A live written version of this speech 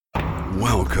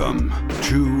Welcome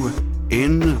to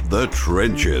In the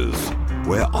Trenches,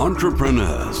 where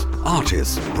entrepreneurs,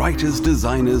 artists, writers,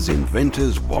 designers,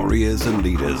 inventors, warriors, and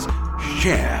leaders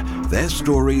share their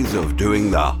stories of doing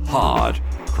the hard,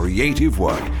 creative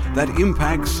work that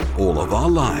impacts all of our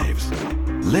lives.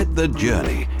 Let the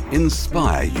journey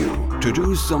inspire you to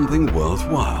do something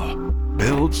worthwhile,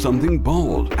 build something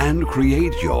bold, and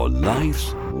create your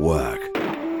life's work.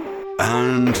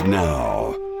 And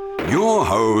now, your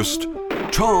host,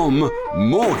 Tom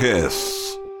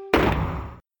Morkis.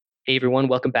 Hey everyone,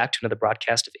 welcome back to another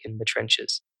broadcast of In the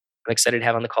Trenches. I'm excited to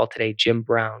have on the call today Jim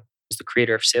Brown, who's the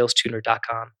creator of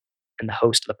SalesTuner.com and the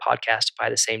host of the podcast by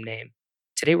the same name.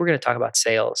 Today we're going to talk about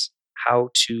sales,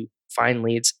 how to find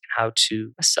leads, and how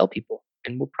to sell people.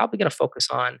 And we're probably going to focus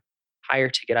on higher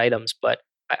ticket items, but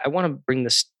I want to bring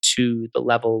this to the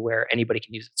level where anybody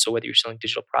can use it. So whether you're selling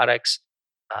digital products,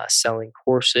 selling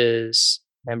courses,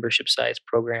 membership sites,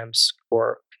 programs,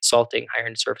 or consulting,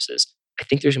 higher-end services, I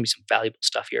think there's going to be some valuable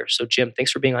stuff here. So Jim,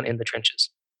 thanks for being on In the Trenches.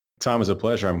 Tom, it's a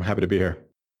pleasure. I'm happy to be here.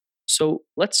 So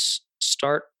let's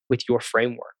start with your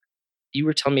framework. You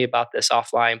were telling me about this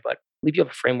offline, but I believe you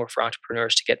have a framework for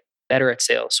entrepreneurs to get better at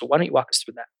sales. So why don't you walk us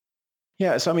through that?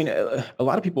 Yeah. So, a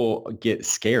lot of people get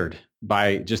scared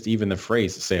by just even the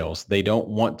phrase sales. They don't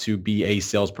want to be a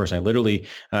salesperson. I literally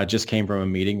just came from a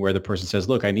meeting where the person says,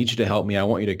 look, I need you to help me. I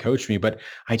want you to coach me, but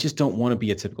I just don't want to be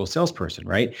a typical salesperson,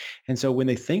 right? And so when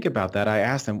they think about that, I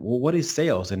ask them, well, what is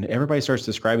sales? And everybody starts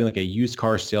describing like a used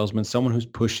car salesman, someone who's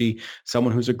pushy,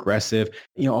 someone who's aggressive,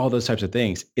 all those types of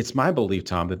things. It's my belief,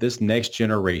 Tom, that this next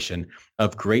generation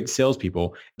of great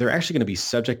salespeople, they're actually going to be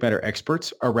subject matter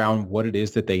experts around what it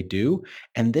is that they do.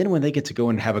 And then when they get to go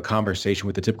and have a conversation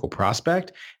with the typical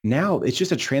prospect, now it's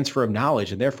just a transfer of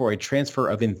knowledge and therefore a transfer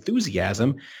of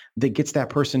enthusiasm that gets that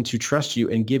person to trust you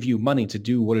and give you money to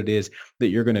do what it is that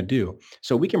you're going to do.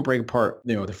 So we can break apart,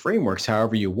 the frameworks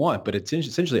however you want, but it's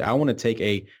essentially, I want to take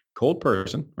a cold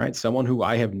person, right? Someone who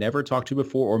I have never talked to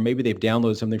before, or maybe they've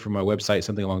downloaded something from my website,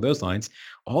 something along those lines,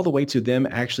 all the way to them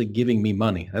actually giving me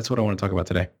money. That's what I want to talk about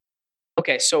today.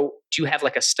 Okay, so do you have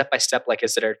like a step-by-step, like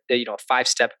is it a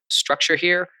 5-step structure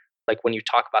here? Like when you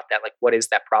talk about that, like what is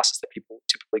that process that people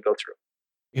typically go through?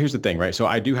 Here's the thing, right? So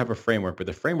I do have a framework, but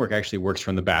the framework actually works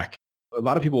from the back. A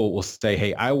lot of people will say,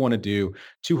 hey, I want to do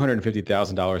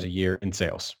 $250,000 a year in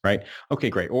sales, right? Okay,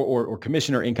 great. Or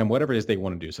commission or income, whatever it is they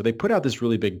want to do. So they put out this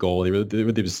really big goal, they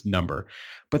really this number,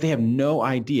 but they have no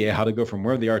idea how to go from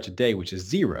where they are today, which is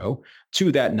zero,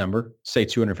 to that number, say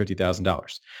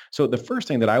 $250,000. So the first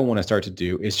thing that I want to start to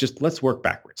do is just let's work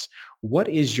backwards. What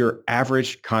is your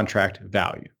average contract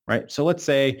value, right? So let's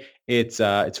say it's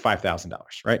 $5,000,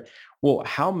 right? Well,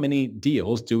 how many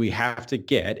deals do we have to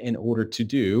get in order to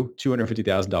do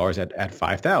 $250,000 at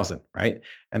 5,000, right?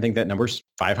 I think that number's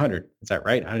 500. Is that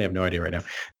right? I have no idea right now.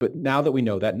 But now that we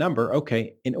know that number,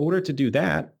 okay, in order to do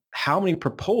that, how many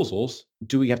proposals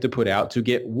do we have to put out to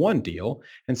get one deal?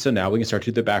 And so now we can start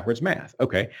to do the backwards math.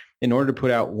 Okay, in order to put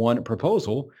out one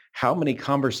proposal, how many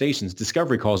conversations,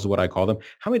 discovery calls is what I call them,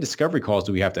 how many discovery calls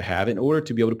do we have to have in order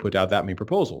to be able to put out that many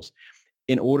proposals?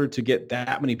 In order to get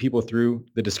that many people through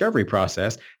the discovery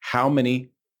process, how many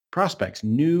prospects,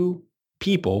 new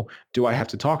people do I have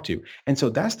to talk to? And so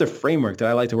that's the framework that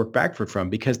I like to work backward from,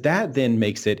 because that then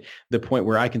makes it the point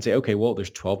where I can say, okay, well,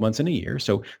 there's 12 months in a year.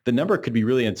 So the number could be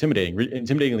really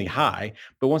intimidatingly high.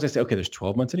 But once I say, okay, there's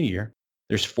 12 months in a year,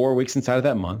 there's 4 weeks inside of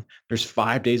that month, there's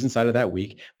 5 days inside of that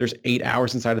week, there's 8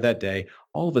 hours inside of that day,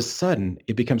 all of a sudden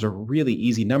it becomes a really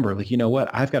easy number. Like, you know what?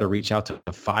 I've got to reach out to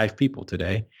 5 people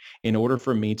today in order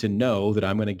for me to know that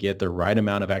I'm going to get the right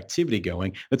amount of activity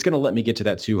going that's going to let me get to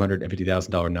that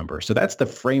 $250,000 number. So that's the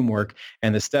framework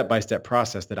and the step-by-step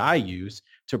process that I use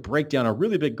to break down a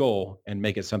really big goal and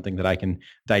make it something that I can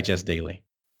digest daily.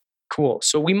 Cool.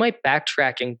 So we might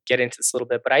backtrack and get into this a little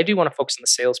bit, but I do want to focus on the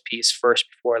sales piece first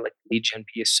before like the lead gen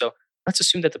piece. So let's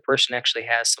assume that the person actually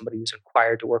has somebody who's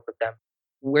inquired to work with them.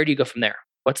 Where do you go from there?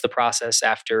 What's the process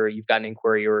after you've got an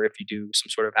inquiry, or if you do some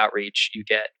sort of outreach, you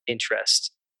get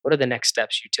interest? What are the next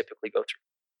steps you typically go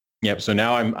through? Yep. So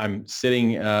now I'm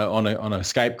sitting on a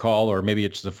Skype call, or maybe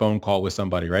it's just a phone call with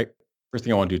somebody, right? First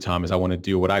thing I want to do, Tom, is I want to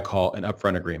do what I call an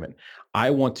upfront agreement. I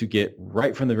want to get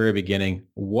right from the very beginning,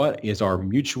 what is our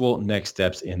mutual next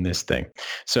steps in this thing?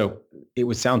 So it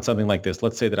would sound something like this.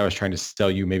 Let's say that I was trying to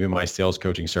sell you maybe my sales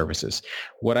coaching services.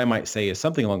 What I might say is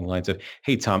something along the lines of,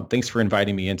 hey, Tom, thanks for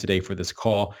inviting me in today for this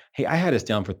call. Hey, I had us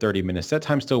down for 30 minutes. Does that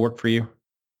time still work for you?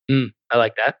 I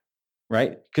like that.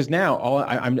 right? Because now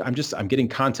I'm getting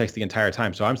context the entire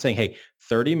time. So I'm saying, hey,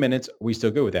 30 minutes, we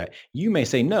still good with that? You may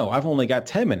say, no, I've only got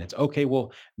 10 minutes. Okay,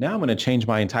 well, now I'm going to change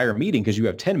my entire meeting because you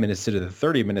have 10 minutes instead of the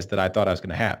 30 minutes that I thought I was going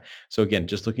to have. So again,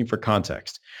 just looking for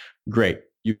context. Great.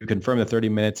 You confirm the 30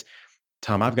 minutes.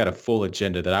 Tom, I've got a full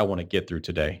agenda that I want to get through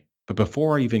today. But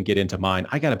before I even get into mine,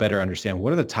 I got to better understand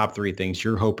what are the top three things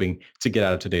you're hoping to get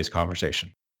out of today's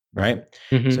conversation, right?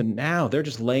 So Hmm. now they're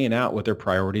just laying out what their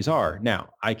priorities are. Now,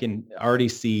 I can already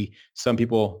see some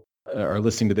people are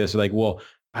listening to this are like, well,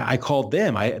 I called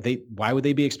them. Why would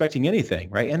they be expecting anything,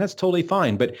 right? And that's totally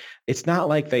fine. But it's not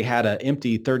like they had an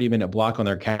empty 30-minute block on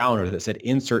their calendar that said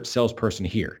insert salesperson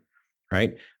here,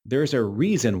 right? There's a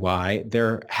reason why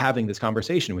they're having this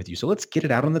conversation with you. So let's get it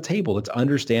out on the table. Let's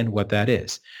understand what that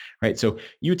is, right? So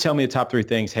you tell me the top three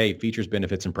things. Hey, features,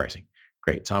 benefits, and pricing.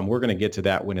 Great, Tom. We're going to get to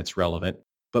that when it's relevant.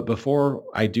 But before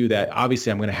I do that,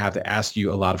 obviously I'm going to have to ask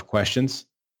you a lot of questions.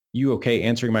 You okay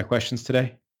answering my questions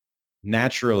today?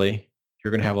 Naturally, you're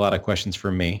going to have a lot of questions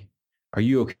from me. Are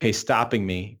you okay stopping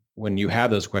me when you have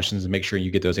those questions and make sure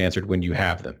you get those answered when you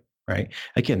have them, right?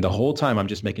 Again, the whole time I'm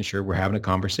just making sure we're having a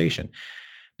conversation.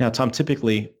 Now, Tom,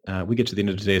 typically we get to the end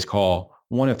of today's call,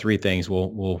 one of three things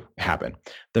will happen.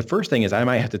 The first thing is I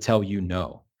might have to tell you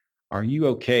no. Are you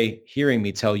okay hearing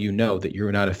me tell you no that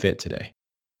you're not a fit today?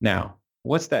 Now,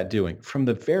 what's that doing? From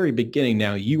the very beginning,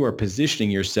 now you are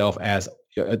positioning yourself as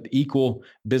equal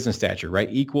business stature, right?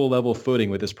 Equal level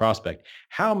footing with this prospect.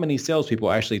 How many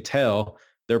salespeople actually tell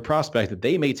their prospect that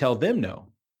they may tell them no?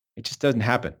 It just doesn't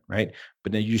happen, right?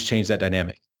 But then you just change that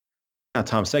dynamic. Now,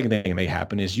 Tom, second thing that may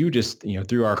happen is you just,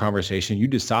 through our conversation, you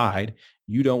decide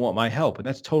you don't want my help, and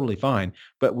that's totally fine.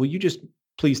 But will you just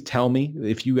please tell me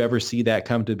if you ever see that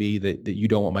come to be that you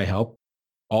don't want my help?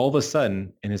 All of a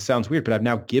sudden, and it sounds weird, but I've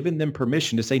now given them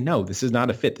permission to say, no, this is not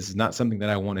a fit. This is not something that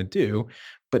I want to do.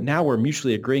 But now we're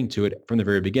mutually agreeing to it from the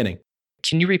very beginning.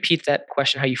 Can you repeat that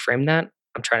question, how you framed that?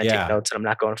 I'm trying to take Yeah. notes and I'm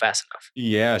not going fast enough.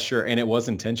 Yeah, sure. And it was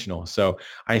intentional. So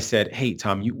I said, hey,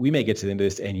 Tom, we may get to the end of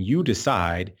this and you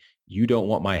decide you don't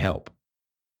want my help.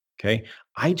 Okay.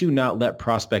 I do not let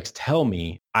prospects tell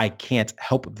me I can't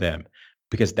help them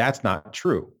because that's not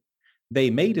true. They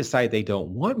may decide they don't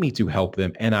want me to help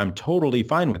them, and I'm totally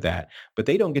fine with that, but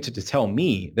they don't get to tell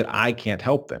me that I can't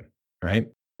help them. Right.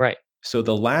 Right. So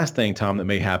the last thing, Tom, that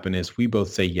may happen is we both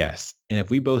say yes. And if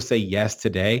we both say yes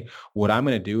today, what I'm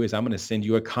going to do is I'm going to send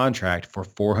you a contract for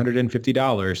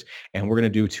 $450 and we're going to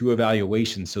do 2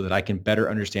 evaluations so that I can better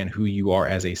understand who you are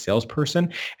as a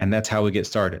salesperson. And that's how we get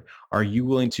started. Are you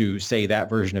willing to say that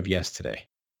version of yes today?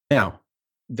 Now,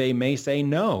 they may say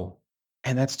no,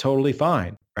 and that's totally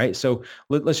fine. Right. So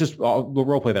let's just, we'll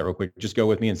role play that real quick. Just go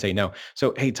with me and say no.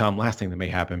 So, hey, Tom, last thing that may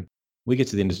happen. We get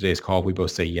to the end of today's call. We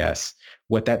both say yes.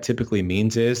 What that typically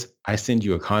means is I send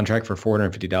you a contract for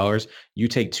 $450. You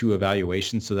take 2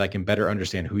 evaluations so that I can better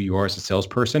understand who you are as a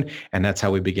salesperson. And that's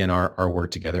how we begin our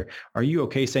work together. Are you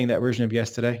okay saying that version of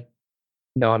yes today?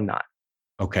 No, I'm not.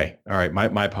 Okay. All right.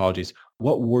 My apologies.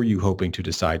 What were you hoping to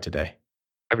decide today?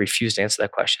 I refuse to answer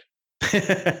that question.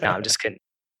 No, I'm just kidding.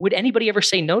 Would anybody ever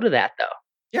say no to that though?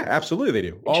 Yeah, absolutely. They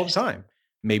do all the Interesting. time.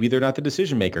 Maybe they're not the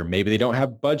decision maker. Maybe they don't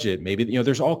have budget. Maybe,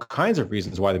 there's all kinds of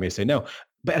reasons why they may say no,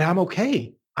 but I'm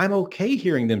okay. I'm okay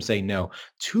hearing them say no.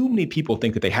 Too many people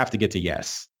think that they have to get to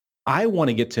yes. I want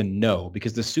to get to no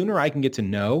because the sooner I can get to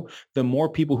no, the more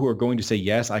people who are going to say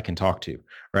yes I can talk to,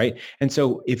 right? And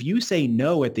so if you say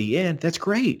no at the end, that's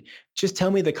great. Just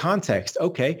tell me the context.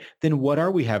 Okay, then what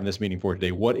are we having this meeting for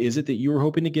today? What is it that you were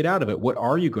hoping to get out of it? What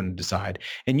are you going to decide?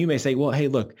 And you may say, well, hey,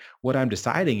 look, what I'm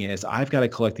deciding is I've got to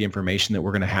collect the information that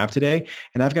we're going to have today,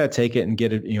 and I've got to take it and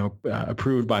get it,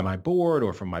 approved by my board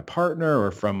or from my partner or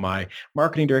from my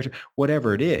marketing director,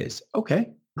 whatever it is.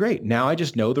 Okay, great. Now I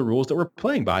just know the rules that we're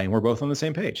playing by, and we're both on the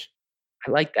same page.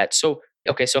 I like that. So,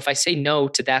 okay, so if I say no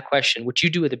to that question, what you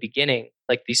do at the beginning,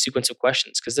 like these sequence of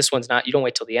questions, because this one's not, you don't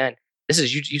wait till the end. This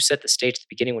is you set the stage at the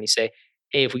beginning when you say,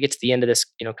 hey, if we get to the end of this,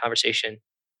 conversation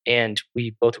and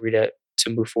we both agree to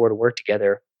move forward to work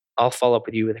together, I'll follow up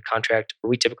with you with a contract, or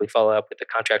we typically follow up with a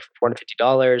contract for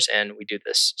 $450 and we do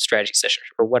this strategy session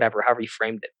or whatever, however you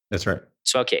framed it. That's right.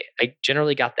 So okay, I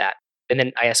generally got that. And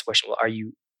then I asked the question, well, are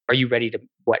you ready to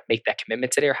make that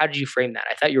commitment today? Or how did you frame that?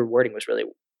 I thought your wording was really,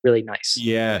 really nice.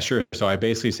 Yeah, sure. So I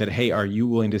basically said, hey, are you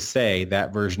willing to say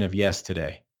that version of yes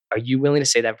today? Are you willing to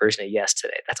say that version of yes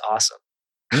today? That's awesome.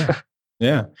 Yeah.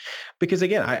 Yeah. Because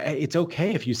again, it's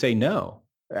okay if you say no.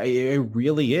 It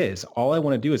really is. All I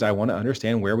want to do is I want to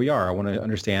understand where we are. I want to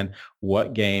understand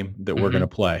what game that we're going Mhm.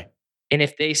 to play. And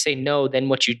if they say no, then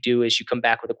what you do is you come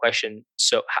back with a question.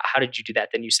 So how did you do that?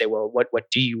 Then you say, well, what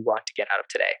do you want to get out of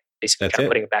today? Basically That's kind of it.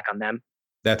 putting it back on them.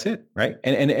 That's it, right?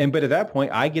 And but at that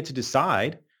point, I get to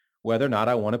decide whether or not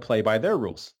I want to play by their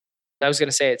rules. I was going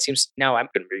to say, it seems now I'm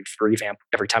going to revamp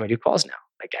every time I do calls now.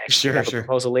 Like I actually Sure, have a sure.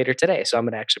 proposal later today. So I'm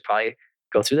going to actually probably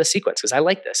go through the sequence because I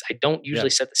like this. I don't Yeah. usually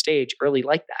set the stage early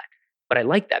like that, but I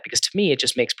like that because to me, it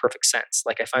just makes perfect sense.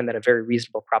 Like I find that a very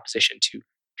reasonable proposition to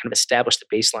kind of establish the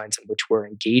baselines in which we're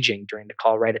engaging during the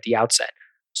call right at the outset.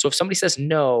 So if somebody says,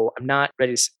 no, I'm not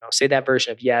ready to say that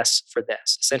version of yes for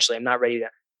this, essentially, I'm not ready to,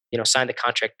 sign the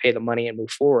contract, pay the money and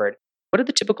move forward. What are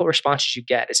the typical responses you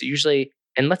get? Is it usually,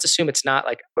 and let's assume it's not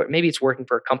like, or maybe it's working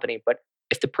for a company, but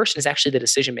if the person is actually the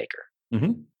decision maker,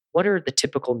 Mhm. what are the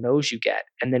typical no's you get?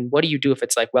 And then what do you do if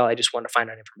it's like, well, I just want to find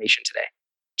out information today?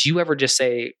 Do you ever just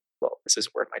say, well, this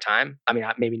isn't worth my time? I mean,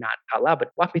 maybe not out loud,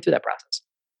 but walk me through that process.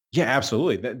 Yeah,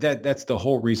 absolutely. That's the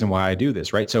whole reason why I do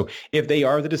this, right? So if they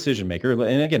are the decision maker,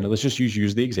 and again, let's just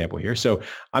use the example here. So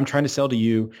I'm trying to sell to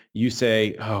you. You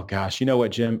say, "Oh gosh, you know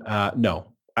what, Jim?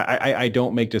 No, I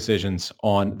don't make decisions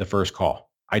on the first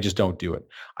call. I just don't do it.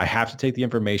 I have to take the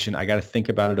information. I got to think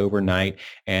about it overnight,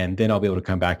 and then I'll be able to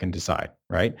come back and decide."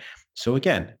 Right. So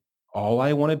again, all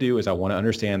I want to do is I want to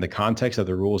understand the context of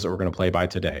the rules that we're going to play by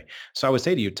today. So I would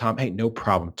say to you, Tom, hey, no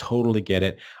problem. Totally get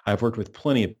it. I've worked with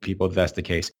plenty of people if that's the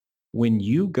case. When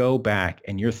you go back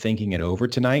and you're thinking it over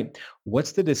tonight,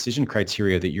 what's the decision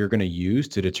criteria that you're going to use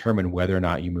to determine whether or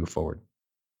not you move forward?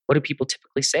 What do people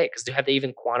typically say? Because have they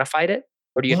even quantified it?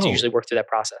 Or do you have to No, usually work through that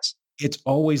process? it's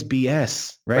always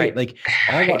BS, right? Right. Like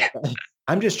Right.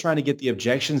 I'm just trying to get the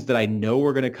objections that I know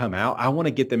are going to come out. I want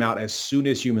to get them out as soon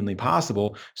as humanly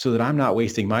possible so that I'm not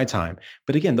wasting my time.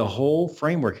 But again, the whole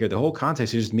framework here, the whole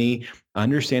context is me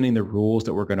understanding the rules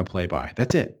that we're going to play by.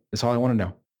 That's it. That's all I want to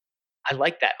know. I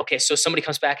like that. Okay, so somebody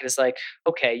comes back and is like,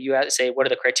 okay, you have to say, what are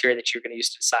the criteria that you're going to use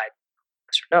to decide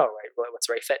yes or no, right? What's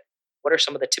the right fit? What are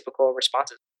some of the typical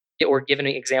responses? Or give an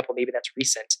example, maybe that's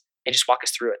recent, and just walk us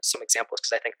through it, some examples,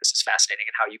 because I think this is fascinating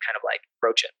and how you kind of like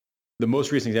approach it. The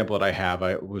most recent example that I have,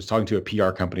 I was talking to a PR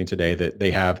company today that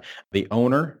they have the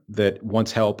owner that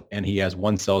wants help and he has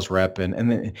one sales rep.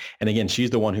 And again, she's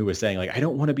the one who was saying like, I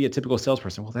don't want to be a typical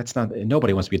salesperson. Well, that's not,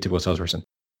 nobody wants to be a typical salesperson.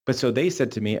 But so they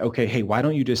said to me, okay, hey, why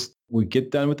don't you we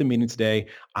get done with the meeting today.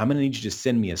 I'm going to need you to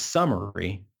send me a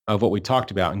summary of what we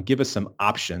talked about and give us some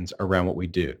options around what we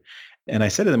do. And I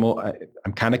said to them, well,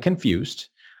 I'm kind of confused.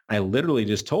 I literally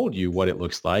just told you what it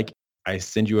looks like. I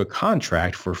send you a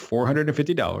contract for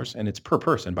 $450, and it's per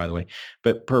person, by the way,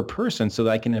 but per person so that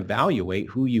I can evaluate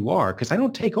who you are because I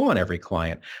don't take on every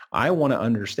client. I want to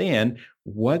understand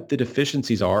what the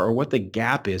deficiencies are or what the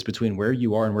gap is between where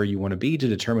you are and where you want to be to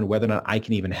determine whether or not I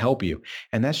can even help you.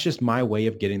 And that's just my way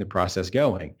of getting the process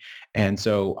going. And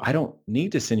so I don't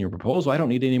need to send you a proposal. I don't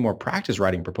need any more practice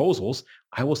writing proposals.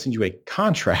 I will send you a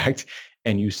contract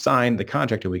and you sign the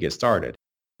contract and we get started.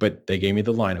 But they gave me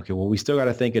the line, okay, well, we still got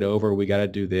to think it over. We got to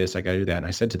do this. I got to do that. And I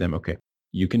said to them, okay,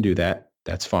 you can do that.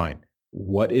 That's fine.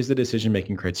 What is the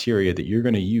decision-making criteria that you're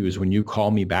going to use when you call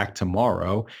me back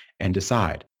tomorrow and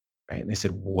decide? Right? And they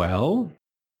said, well,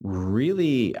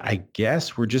 really, I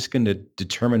guess we're just going to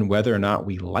determine whether or not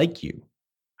we like you.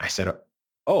 I said,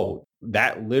 oh,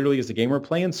 that literally is the game we're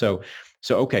playing.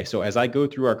 Okay. So as I go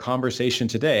through our conversation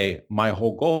today, my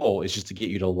whole goal is just to get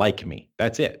you to like me.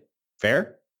 That's it.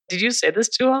 Fair? Did you say this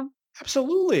to them?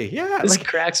 Absolutely. Yeah. This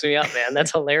cracks me up, man.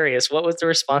 That's hilarious. What was the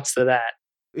response to that?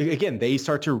 Again, they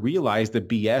start to realize the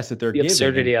BS that they're The giving.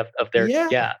 absurdity of their, Yeah.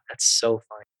 yeah, that's so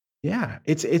funny. Yeah.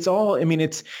 It's all, I mean,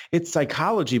 it's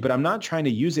psychology, but I'm not trying to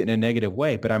use it in a negative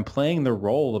way, but I'm playing the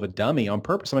role of a dummy on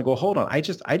purpose. I'm like, well, hold on. I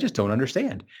just don't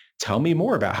understand. Tell me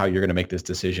more about how you're going to make this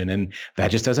decision. And that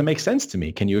just doesn't make sense to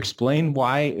me. Can you explain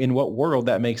why, in what world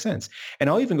that makes sense? And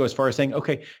I'll even go as far as saying,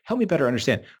 okay, help me better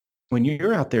understand. When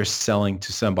you're out there selling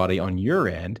to somebody on your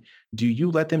end, do you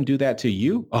let them do that to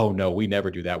you? Oh, no, we never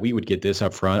do that. We would get this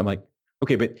up front. I'm like,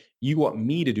 okay, but you want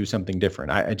me to do something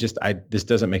different. This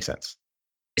doesn't make sense.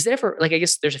 Is there ever, like, I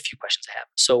guess there's a few questions I have.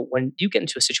 So when you get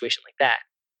into a situation like that,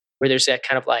 where there's that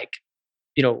kind of like,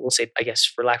 we'll say, I guess,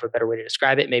 for lack of a better way to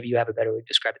describe it, maybe you have a better way to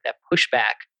describe it, that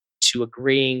pushback to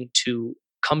agreeing to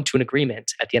come to an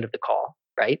agreement at the end of the call,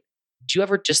 right? Do you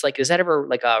ever just like, is that ever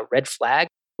like a red flag?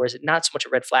 Or is it not so much a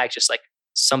red flag, just like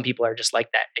some people are just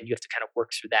like that and you have to kind of work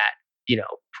through that,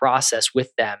 process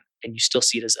with them and you still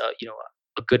see it as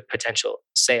a good potential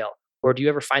sale? Or do you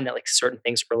ever find that like certain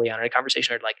things early on in a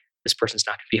conversation are like, this person's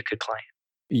not going to be a good client?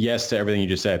 Yes to everything you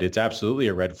just said. It's absolutely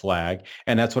a red flag.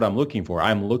 And that's what I'm looking for.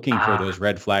 I'm looking for Ah, those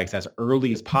red flags as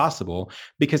early as possible.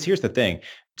 Because here's the thing.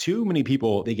 Too many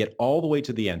people, they get all the way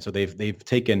to the end. So they've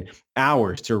taken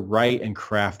hours to write and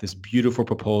craft this beautiful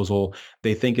proposal.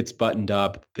 They think it's buttoned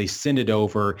up. They send it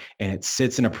over and it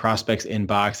sits in a prospect's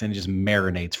inbox and it just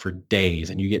marinates for days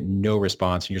and you get no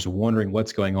response. And you're just wondering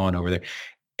what's going on over there.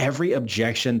 Every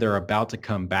objection they're about to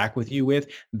come back with you with,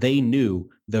 they knew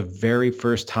the very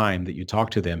first time that you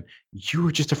talked to them, you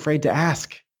were just afraid to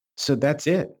ask. So that's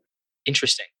it.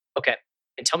 interesting. Okay.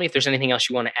 And tell me if there's anything else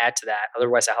you want to add to that.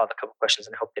 Otherwise, I'll have a couple questions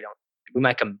and I hope they don't. We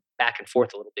might come back and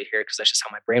forth a little bit here because that's just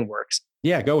how my brain works.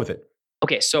 Yeah, go with it.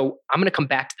 Okay. So I'm going to come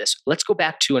back to this. Let's go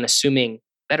back to an assuming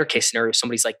better case scenario.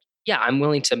 Somebody's like, yeah, I'm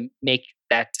willing to make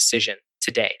that decision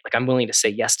today. Like I'm willing to say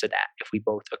yes to that if we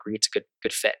both agree it's a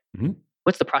good fit. Mhm.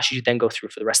 What's the process you then go through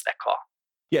for the rest of that call?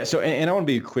 Yeah. So, and I want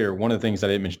to be clear. One of the things that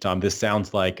I didn't mention, Tom, this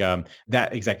sounds like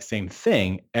that exact same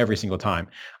thing every single time.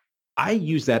 I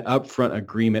use that upfront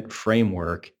agreement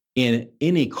framework in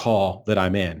any call that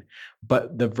I'm in,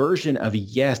 but the version of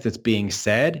yes that's being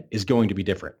said is going to be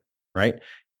different, right?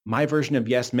 My version of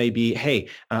yes may be, hey,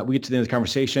 we get to the end of the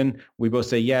conversation. We both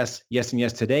say yes, yes, and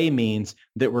yes today means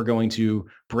that we're going to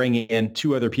bring in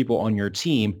two other people on your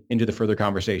team into the further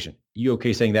conversation. You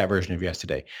okay saying that version of yes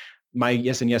today? My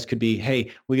yes and yes could be, hey,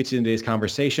 we get to today's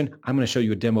conversation. I'm going to show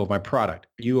you a demo of my product.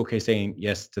 Are you okay saying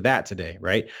yes to that today,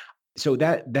 right? So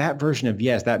that version of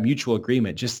yes, that mutual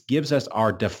agreement just gives us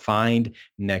our defined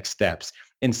next steps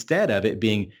instead of it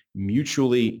being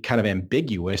mutually kind of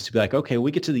ambiguous to be like, okay,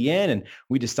 we get to the end and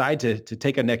we decide to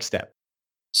take a next step.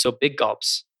 So big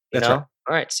gulps, That's right. All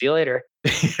right. See you later.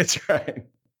 That's right.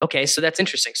 Okay. So that's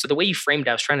interesting. So the way you framed it,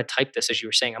 I was trying to type this as you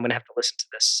were saying, I'm going to have to listen to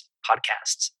this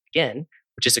podcast again,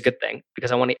 which is a good thing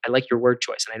because I like your word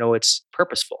choice and I know it's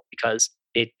purposeful because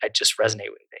it just resonate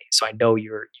with me. So I know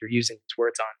you're using these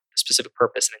words on a specific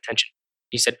purpose and intention.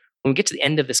 You said, when we get to the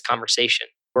end of this conversation,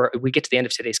 or we get to the end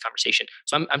of today's conversation.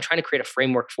 So I'm trying to create a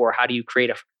framework for how do you create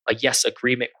a yes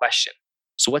agreement question.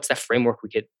 So what's that framework we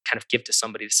could kind of give to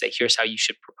somebody to say, here's how you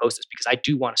should propose this? Because I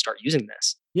do want to start using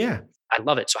this. Yeah. I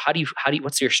love it. So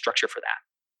what's your structure for that?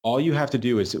 All you have to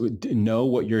do is know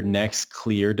what your next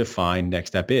clear, defined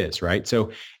next step is, right?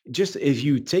 So just if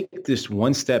you take this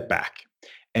one step back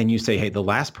and you say, hey, the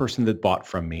last person that bought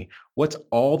from me, what's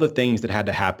all the things that had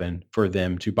to happen for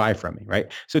them to buy from me, right?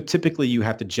 So typically you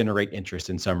have to generate interest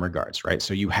in some regards, right?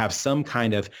 So you have some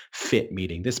kind of fit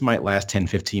meeting. This might last 10,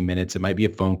 15 minutes. It might be a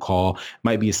phone call,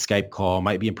 might be a Skype call,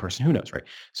 might be in person, who knows, right?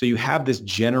 So you have this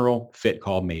general fit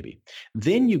call maybe.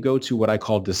 Then you go to what I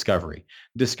call discovery.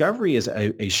 Discovery is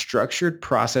a structured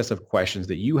process of questions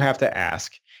that you have to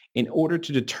ask in order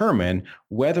to determine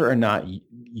whether or not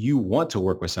you want to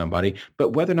work with somebody,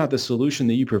 but whether or not the solution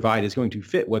that you provide is going to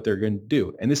fit what they're going to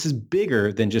do. And this is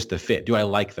bigger than just the fit. Do I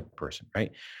like the person, right?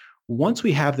 Once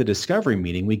we have the discovery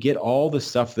meeting, we get all the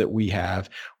stuff that we have.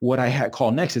 What I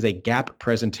call next is a gap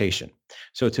presentation.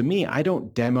 So to me, I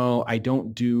don't demo. I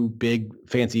don't do big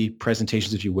fancy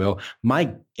presentations, if you will.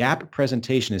 My gap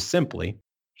presentation is simply,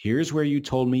 here's where you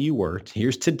told me you were.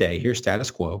 Here's today. Here's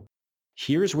status quo.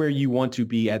 Here's where you want to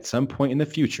be at some point in the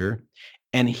future.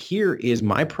 And here is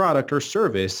my product or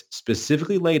service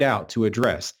specifically laid out to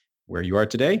address where you are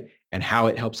today and how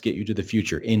it helps get you to the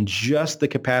future in just the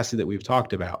capacity that we've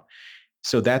talked about.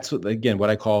 So that's, again, what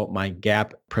I call my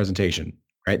gap presentation,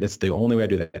 right? That's the only way I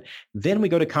do that. Then we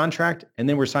go to contract and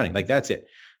then we're signing. Like that's it.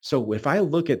 So if I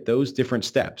look at those different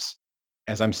steps,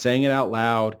 as I'm saying it out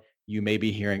loud, you may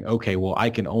be hearing, okay, well, I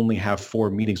can only have 4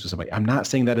 meetings with somebody. I'm not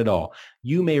saying that at all.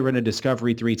 You may run a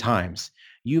discovery 3 times.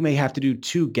 You may have to do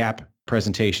 2 gap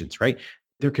presentations, right?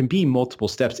 There can be multiple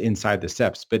steps inside the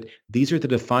steps, but these are the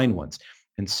defined ones.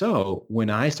 And so when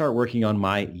I start working on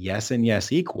my yes and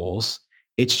yes equals,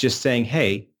 it's just saying,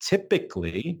 hey,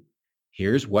 typically,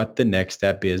 here's what the next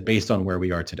step is based on where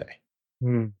we are today.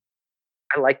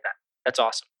 I like that. That's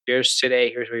awesome. Here's today.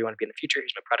 Here's where you want to be in the future.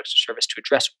 Here's my products or service to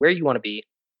address where you want to be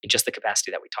in just the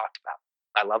capacity that we talked about.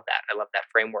 I love that. I love that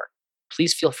framework.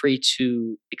 Please feel free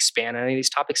to expand on any of these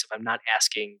topics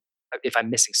if I'm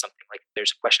missing something, like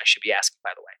there's a question I should be asking, by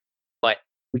the way. But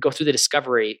we go through the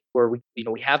discovery where we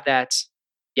have that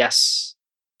yes.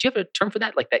 Do you have a term for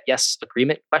that? Like that yes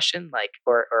agreement question, like,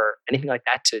 or anything like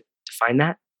that to define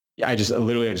that? Yeah, I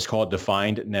just call it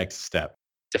defined next step.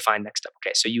 Define next step.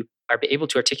 Okay. So you are able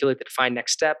to articulate the defined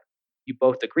next step. You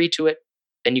both agree to it.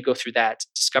 Then you go through that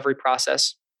discovery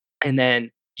process. And then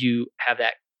you have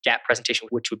that gap presentation,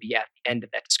 which would be at the end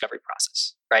of that discovery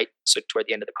process, right? So toward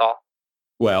the end of the call.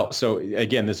 Well, so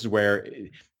again, this is where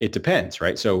it depends,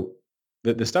 right? So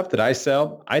the stuff that I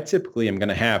sell, I typically am going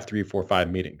to have 3, 4,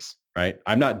 5 meetings. right?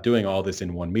 I'm not doing all this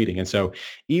in one meeting. And so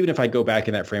even if I go back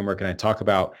in that framework and I talk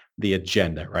about the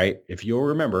agenda, right? If you'll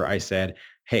remember, I said,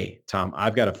 hey, Tom,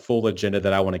 I've got a full agenda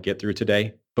that I want to get through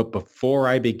today. But before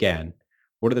I begin,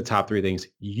 what are the top three things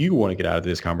you want to get out of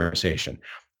this conversation?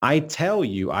 I tell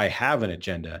you I have an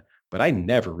agenda, but I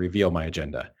never reveal my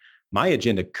agenda. My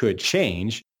agenda could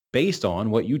change based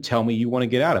on what you tell me you want to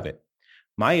get out of it.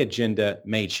 My agenda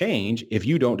may change if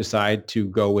you don't decide to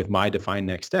go with my defined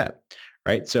next step,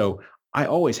 right? So I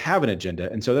always have an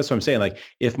agenda. And so that's what I'm saying. Like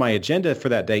if my agenda for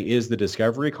that day is the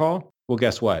discovery call, well,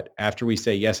 guess what? After we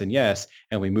say yes and yes,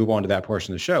 and we move on to that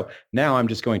portion of the show, now I'm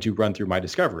just going to run through my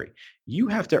discovery. You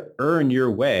have to earn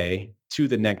your way to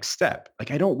the next step.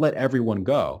 Like I don't let everyone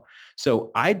go.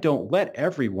 So I don't let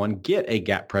everyone get a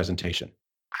gap presentation.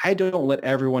 I don't let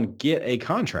everyone get a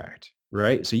contract,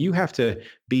 right? So you have to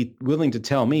be willing to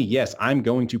tell me, yes, I'm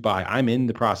going to buy. I'm in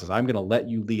the process. I'm going to let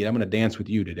you lead. I'm going to dance with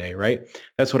you today, right?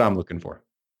 That's what I'm looking for.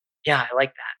 Yeah, I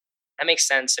like that. That makes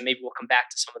sense. And maybe we'll come back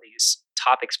to some of these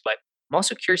topics, but I'm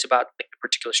also curious about like the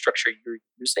particular structure you're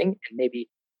using, and maybe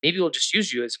we'll just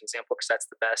use you as an example because that's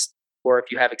the best. Or if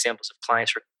you have examples of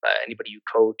clients or anybody you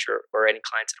coach or any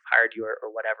clients that have hired you or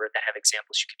whatever that have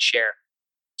examples you could share.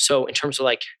 So in terms of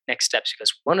like next steps,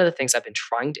 because one of the things I've been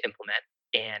trying to implement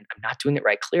and I'm not doing it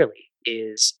right clearly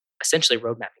is essentially a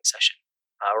road mapping session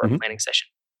or a Mhm. planning session,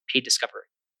 paid discovery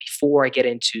before I get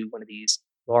into one of these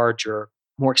larger,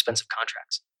 more expensive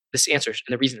contracts. This answers,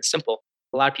 and the reason is simple.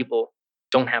 A lot of people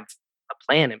don't have a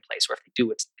plan in place, or if they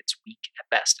do, it's weak at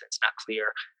best and it's not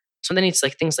clear. So then it's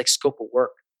like things like scope of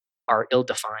work are ill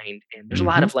defined, and Mhm. there's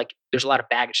a lot of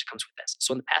baggage that comes with this.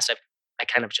 So in the past, I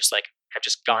kind of just like have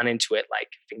just gone into it like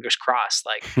fingers crossed,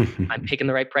 like I'm picking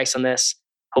the right price on this.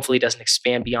 Hopefully, it doesn't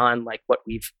expand beyond like what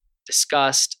we've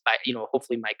discussed.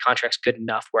 Hopefully my contract's good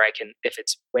enough where I can, if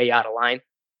it's way out of line.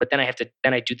 But then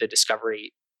I do the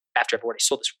discovery after I've already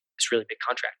sold this really big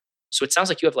contract. So it sounds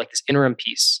like you have like this interim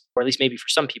piece, or at least maybe for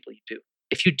some people you do.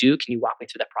 If you do, can you walk me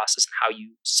through that process and how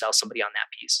you sell somebody on that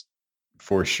piece?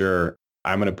 For sure.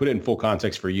 I'm going to put it in full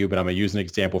context for you, but I'm going to use an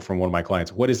example from one of my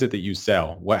clients. What is it that you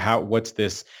sell? What's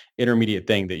this intermediate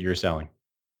thing that you're selling?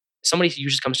 Somebody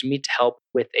usually comes to me to help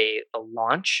with a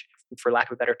launch, for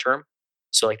lack of a better term.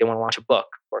 So like they want to launch a book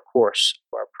or a course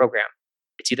or a program.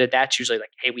 It's either that's usually like,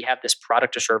 hey, we have this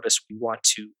product or service we want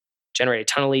to generate a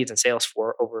ton of leads and sales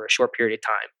for over a short period of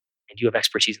time, and you have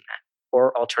expertise in that.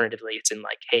 Or alternatively, it's in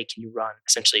like, hey, can you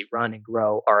essentially run and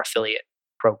grow our affiliate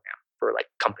program for like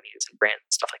companies and brands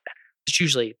and stuff like that? It's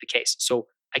usually the case. So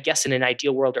I guess in an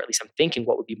ideal world, or at least I'm thinking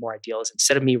what would be more ideal is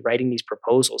instead of me writing these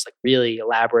proposals, like really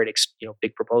elaborate,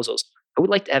 big proposals, I would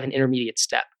like to have an intermediate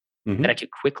step that I Hmm. could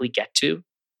quickly get to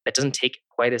that doesn't take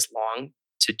quite as long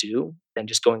to do than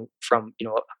just going from, a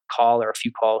call or a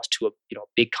few calls to a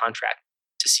big contract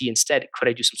to see instead, could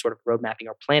I do some sort of road mapping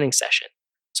or planning session?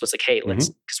 So it's like, hey, Hmm.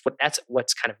 because that's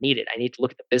what's kind of needed. I need to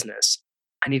look at the business.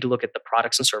 I need to look at the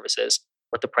products and services,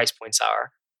 what the price points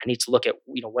are. I need to look at,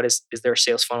 is there a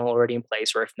sales funnel already in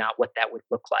place? Or if not, what that would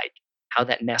look like, how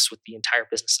that nests with the entire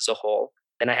business as a whole.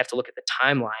 Then I have to look at the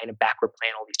timeline and backward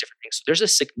plan all these different things. So there's a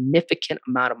significant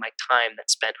amount of my time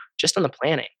that's spent just on the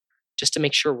planning, just to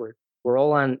make sure we're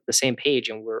all on the same page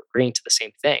and we're agreeing to the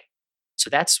same thing. So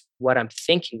that's what I'm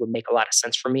thinking would make a lot of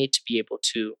sense for me to be able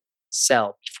to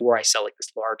sell before I sell like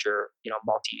this larger,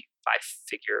 multi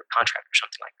 5-figure contract or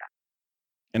something like that.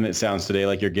 And it sounds today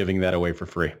like you're giving that away for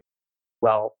free.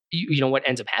 Well, you know what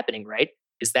ends up happening, right?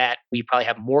 Is that we probably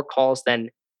have more calls than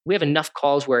we have enough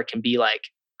calls where it can be like,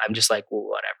 I'm just like, well,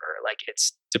 whatever. Like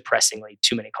it's depressingly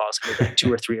too many calls, maybe like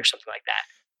two or three or something like that.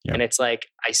 Yeah. And it's like,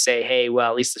 I say, hey,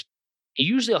 well, at least this,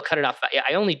 usually I'll cut it off.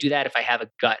 I only do that if I have a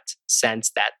gut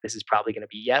sense that this is probably going to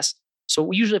be yes.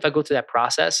 So usually if I go through that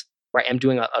process where I am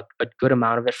doing a good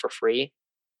amount of it for free,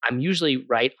 I'm usually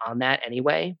right on that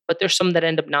anyway, but there's some that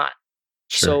end up not.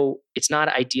 Sure. So it's not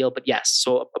ideal, but yes.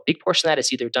 So a big portion of that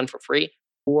is either done for free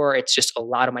or it's just a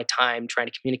lot of my time trying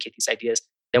to communicate these ideas.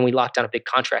 Then we lock down a big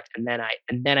contract and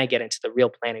then I get into the real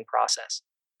planning process.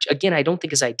 Which again, I don't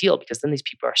think is ideal because then these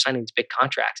people are signing these big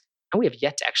contracts and we have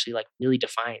yet to actually like really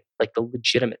define like the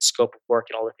legitimate scope of work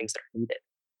and all the things that are needed.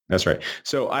 That's right.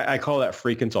 So I call that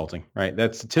free consulting, right?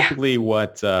 That's Yeah. typically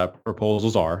what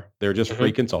proposals are. They're just Hmm.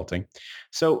 free consulting.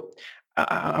 So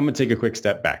I'm going to take a quick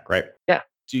step back, right? Yeah.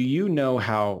 Do you know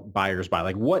how buyers buy?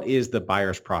 Like, what is the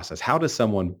buyer's process? How does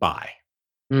someone buy?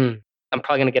 Mm. I'm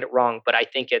probably going to get it wrong, but I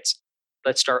think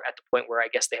let's start at the point where I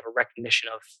guess they have a recognition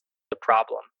of the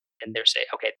problem and they're saying,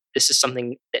 okay, this is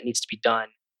something that needs to be done.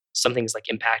 Something's like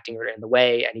impacting or in the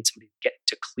way. I need somebody to get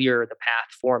to clear the path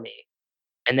for me.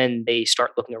 And then they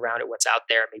start looking around at what's out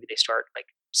there. Maybe they start like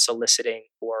soliciting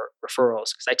for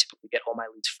referrals because I typically get all my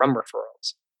leads from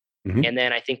referrals. Mhm. And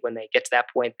then I think when they get to that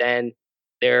point, then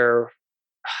they're,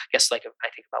 I guess, like if I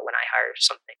think about when I hire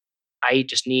something, I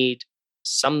just need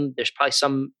there's probably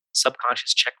some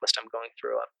subconscious checklist I'm going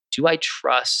through of do I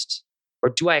trust or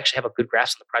do I actually have a good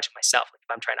grasp on the project myself? Like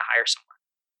if I'm trying to hire someone.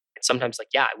 And sometimes like,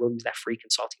 yeah, I will use that free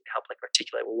consulting to help like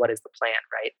articulate, well, what is the plan,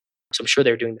 right? So I'm sure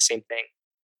they're doing the same thing.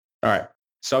 All right.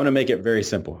 So I'm going to make it very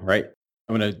simple, right?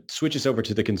 I'm going to switch us over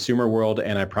to the consumer world,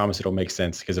 and I promise it'll make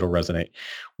sense because it'll resonate.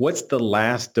 What's the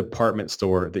last department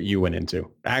store that you went into?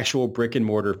 Actual brick and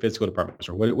mortar physical department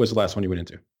store. What was the last one you went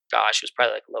into? Gosh, it was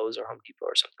probably like Lowe's or Home Depot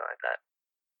or something like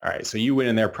that. All right. So you went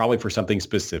in there probably for something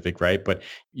specific, right? But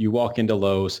you walk into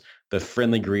Lowe's, the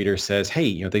friendly greeter says,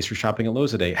 hey, thanks for shopping at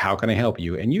Lowe's today. How can I help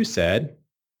you? And you said,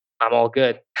 I'm all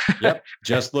good. yep,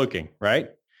 just looking, right?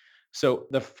 So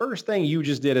the first thing you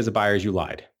just did as a buyer is you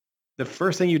lied. The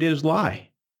first thing you did is lie.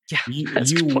 Yeah, You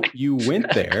that's a good point. you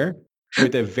went there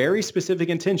with a very specific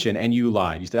intention and you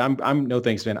lied. You said, I'm no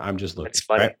thanks, man. I'm just looking. It's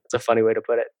funny. Right? It's a funny way to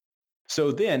put it.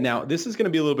 So then now this is going to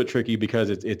be a little bit tricky because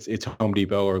it's Home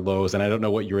Depot or Lowe's, and I don't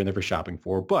know what you're in there for shopping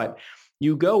for, but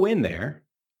you go in there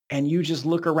and you just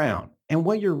look around. And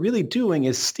what you're really doing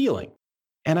is stealing.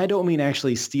 And I don't mean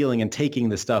actually stealing and taking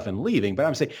the stuff and leaving, but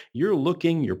I'm saying you're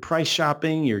looking, you're price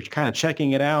shopping, you're kind of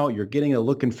checking it out, you're getting a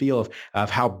look and feel of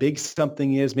how big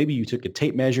something is. Maybe you took a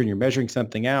tape measure and you're measuring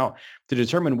something out to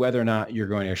determine whether or not you're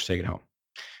going to actually take it home.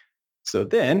 So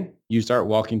then you start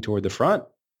walking toward the front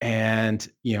and,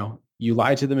 you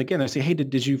lie to them again. They say, hey,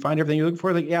 did you find everything you're looking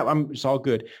for? Like, yeah, it's all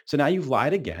good. So now you've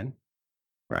lied again,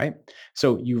 right?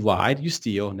 So you lied, you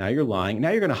steal, now you're lying,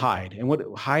 now you're going to hide. And what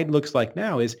hide looks like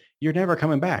now is you're never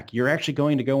coming back. You're actually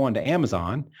going to go onto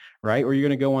Amazon, right? Or you're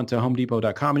going to go onto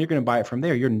homedepot.com and you're going to buy it from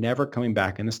there. You're never coming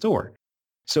back in the store.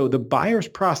 So the buyer's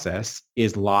process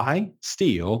is lie,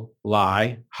 steal,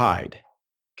 lie, hide.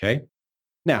 Okay.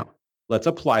 Now let's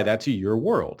apply that to your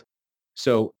world.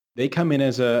 So they come in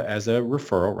as a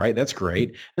referral, right? That's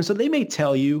great. And so they may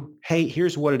tell you, hey,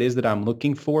 here's what it is that I'm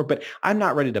looking for, but I'm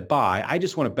not ready to buy. I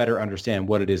just want to better understand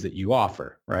what it is that you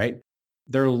offer, right?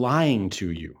 They're lying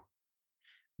to you.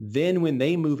 Then when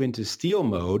they move into steal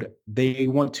mode, they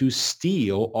want to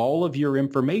steal all of your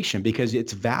information because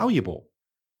it's valuable.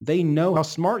 They know how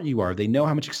smart you are. They know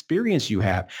how much experience you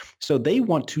have. So they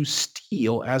want to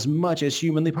steal as much as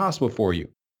humanly possible for you.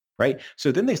 Right.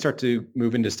 So then they start to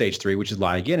move into stage 3, which is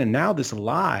lie again. And now this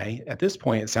lie at this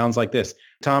point, it sounds like this.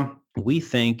 Tom, we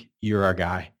think you're our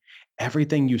guy.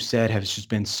 Everything you said has just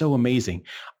been so amazing.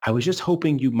 I was just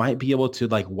hoping you might be able to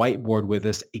whiteboard with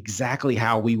us exactly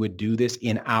how we would do this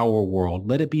in our world.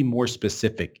 Let it be more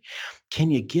specific. Can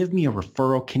you give me a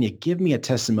referral? Can you give me a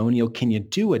testimonial? Can you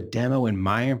do a demo in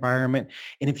my environment?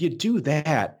 And if you do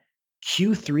that,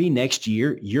 Q3 next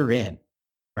year, you're in,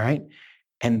 right?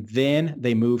 And then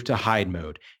they move to hide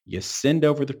mode. You send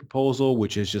over the proposal,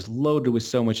 which is just loaded with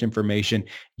so much information.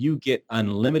 You get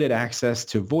unlimited access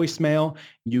to voicemail.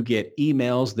 You get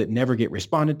emails that never get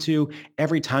responded to.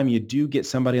 Every time you do get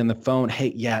somebody on the phone,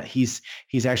 hey, yeah, he's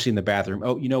actually in the bathroom.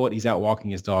 Oh, you know what? He's out walking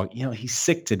his dog. He's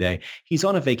sick today. He's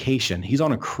on a vacation. He's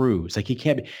on a cruise. He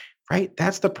can't be, right?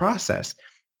 That's the process.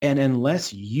 And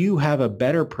unless you have a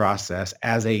better process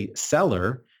as a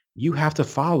seller, you have to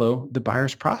follow the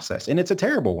buyer's process. And it's a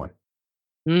terrible one.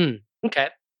 Okay.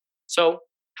 So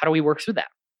how do we work through that?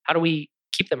 How do we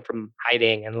keep them from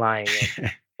hiding and lying?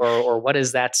 Or what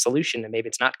is that solution? And maybe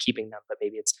it's not keeping them, but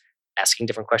maybe it's asking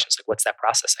different questions. Like what's that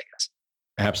process, I guess?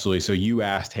 Absolutely. So you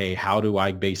asked, hey, how do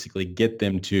I basically get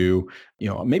them to,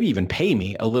 maybe even pay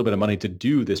me a little bit of money to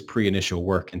do this pre-initial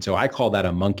work? And so I call that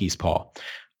a monkey's paw.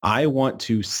 I want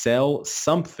to sell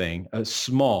something, a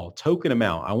small token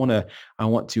amount. I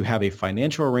want to have a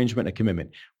financial arrangement, a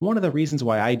commitment. One of the reasons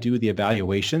why I do the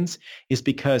evaluations is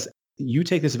because you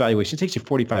take this evaluation, it takes you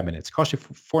 45 minutes. It costs you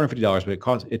 $450,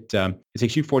 but it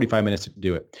takes you 45 minutes to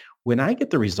do it. When I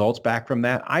get the results back from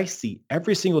that, I see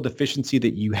every single deficiency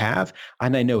that you have,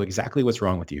 and I know exactly what's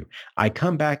wrong with you. I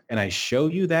come back and I show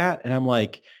you that, and I'm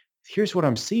like, here's what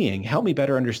I'm seeing. Help me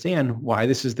better understand why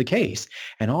this is the case.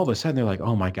 And all of a sudden they're like,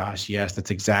 oh my gosh, yes,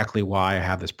 that's exactly why I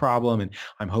have this problem. And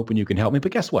I'm hoping you can help me.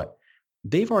 But guess what?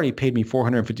 They've already paid me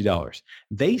 $450.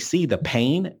 They see the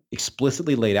pain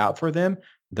explicitly laid out for them.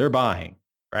 They're buying,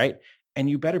 right? And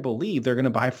you better believe they're going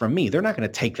to buy from me. They're not going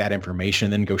to take that information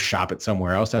and then go shop it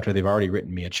somewhere else after they've already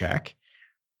written me a check.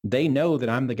 They know that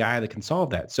I'm the guy that can solve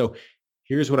that. So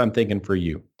here's what I'm thinking for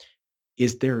you.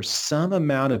 Is there some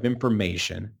amount of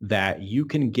information that you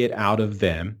can get out of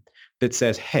them that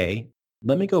says, hey,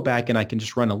 let me go back and I can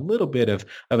just run a little bit of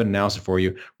an analysis for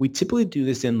you. We typically do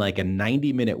this in like a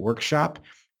 90-minute workshop.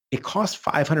 It costs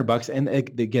 $500. And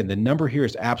again, the number here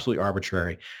is absolutely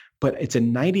arbitrary, but it's a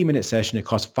 90-minute session. It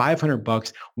costs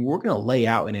 $500. We're going to lay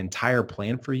out an entire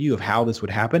plan for you of how this would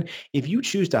happen. If you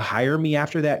choose to hire me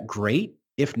after that, great.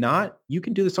 If not, you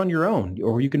can do this on your own,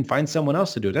 or you can find someone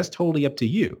else to do it. That's totally up to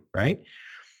you, right?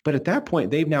 But at that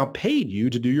point, they've now paid you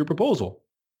to do your proposal.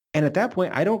 And at that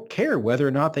point, I don't care whether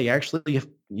or not they actually,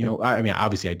 I mean,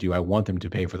 obviously I do. I want them to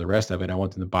pay for the rest of it. I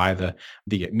want them to buy the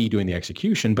me doing the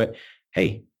execution. But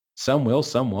hey, some will,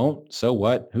 some won't. So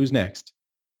what? Who's next?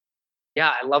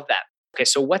 Yeah, I love that. Okay,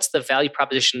 so what's the value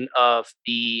proposition of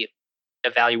the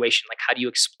evaluation? Like, how do you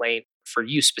explain for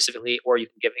you specifically, or you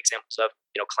can give examples of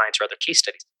clients or other case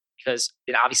studies? Because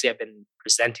obviously I've been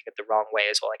presenting it the wrong way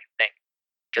is all I can think.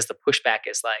 Because the pushback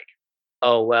is like,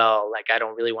 oh well, like I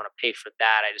don't really want to pay for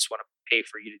that. I just want to pay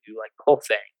for you to do like the whole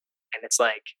thing. And it's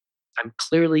like I'm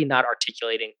clearly not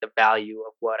articulating the value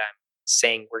of what I'm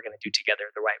saying we're going to do together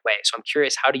the right way. So I'm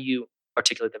curious, how do you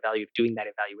articulate the value of doing that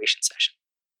evaluation session?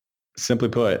 Simply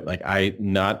put, like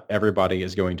not everybody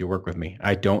is going to work with me.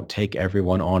 I don't take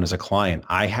everyone on as a client.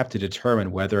 I have to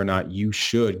determine whether or not you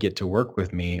should get to work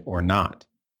with me or not.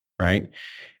 Right.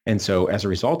 And so as a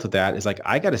result of that, it's like,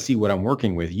 I got to see what I'm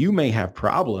working with. You may have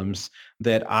problems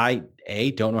that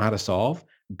A, don't know how to solve,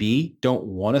 B, don't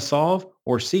want to solve,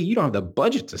 or C, you don't have the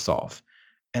budget to solve.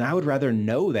 And I would rather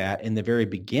know that in the very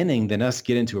beginning than us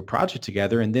get into a project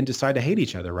together and then decide to hate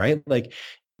each other, right? Like,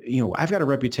 I've got a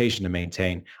reputation to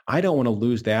maintain. I don't want to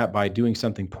lose that by doing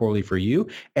something poorly for you.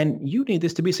 And you need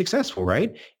this to be successful,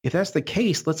 right? If that's the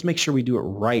case, let's make sure we do it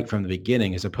right from the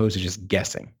beginning as opposed to just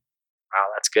guessing. Wow,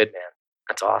 that's good, man.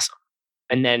 That's awesome.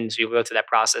 And then so you go through that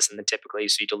process, and then typically,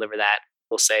 so you deliver that.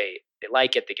 We'll say they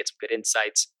like it, they get some good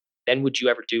insights. Then would you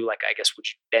ever do like, I guess, would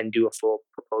you then do a full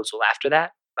proposal after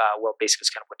that? Well, basically,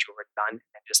 it's kind of what you already done,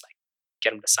 and just like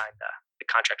get them to sign the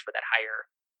contract for that higher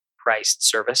priced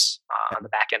service on the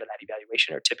back end of that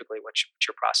evaluation, or typically what's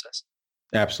your process?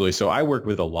 Absolutely. So I work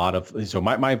with a lot of, so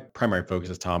my primary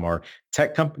focus, Tom, are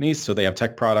tech companies. So they have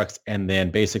tech products, and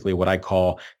then basically what I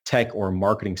call tech or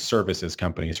marketing services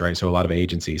companies, right? So a lot of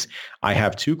agencies. I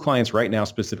have two clients right now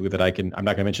specifically that I'm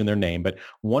not going to mention their name, but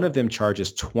one of them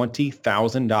charges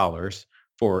 $20,000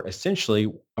 for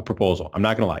essentially a proposal. I'm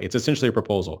not going to lie. It's essentially a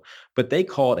proposal, but they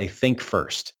call it a think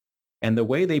first. And the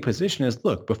way they position is,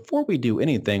 look, before we do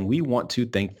anything, we want to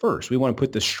think first. We want to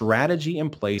put the strategy in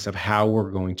place of how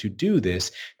we're going to do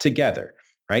this together,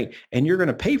 right? And you're going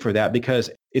to pay for that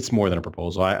because it's more than a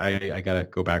proposal. I got to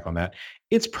go back on that.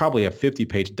 It's probably a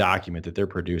 50-page document that they're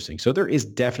producing. So there is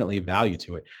definitely value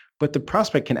to it. But the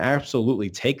prospect can absolutely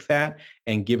take that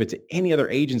and give it to any other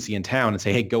agency in town and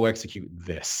say, hey, go execute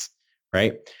this,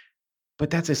 right? But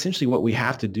that's essentially what we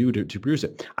have to do to produce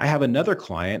it. I have another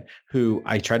client who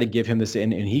I try to give him this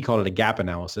and he called it a gap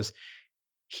analysis.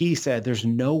 He said, there's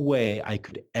no way I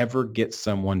could ever get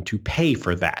someone to pay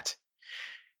for that.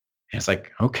 And it's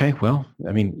like, okay, well,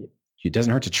 I mean, it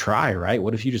doesn't hurt to try, right?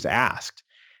 What if you just asked?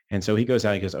 And so he goes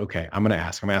out, he goes, okay, I'm going to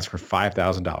ask for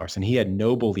 $5,000. And he had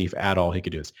no belief at all he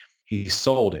could do this. He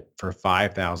sold it for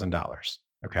 $5,000.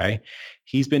 Okay.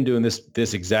 He's been doing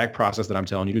this exact process that I'm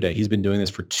telling you today. He's been doing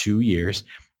this for 2 years.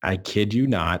 I kid you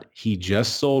not. He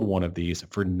just sold one of these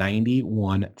for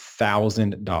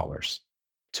 $91,000.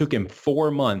 Took him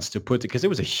 4 months to put because it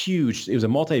was a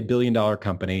multi-billion-dollar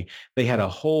company. They had a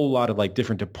whole lot of like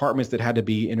different departments that had to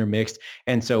be intermixed.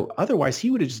 And so otherwise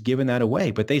he would have just given that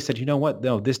away. But they said, you know what?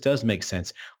 No, this does make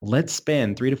sense. Let's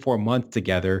spend 3 to 4 months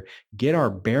together, get our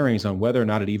bearings on whether or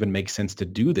not it even makes sense to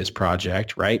do this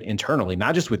project, right? Internally,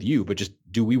 not just with you, but just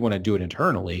do we want to do it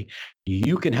internally?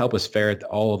 You can help us ferret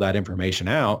all of that information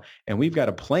out. And we've got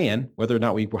a plan, whether or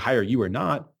not we hire you or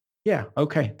not. Yeah,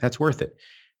 okay, that's worth it.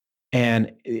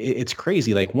 And it's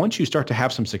crazy. Like once you start to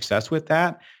have some success with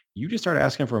that, you just start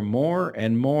asking for more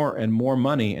and more and more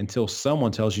money until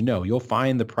someone tells you no. You'll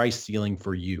find the price ceiling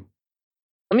for you.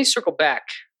 Let me circle back.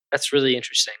 That's really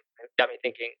interesting. It got me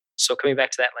thinking. So coming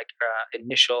back to that like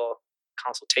initial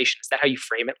consultation, is that how you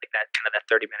frame it? Like that kind of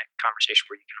that 30-minute conversation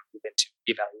where you can move into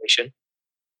evaluation?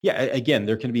 Yeah, again,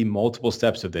 there can be multiple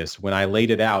steps of this. When I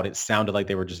laid it out, it sounded like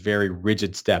they were just very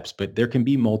rigid steps, but there can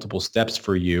be multiple steps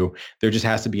for you. There just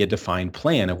has to be a defined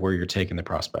plan of where you're taking the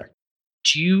prospect.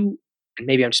 Do you, and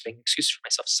maybe I'm just making excuses for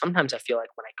myself. Sometimes I feel like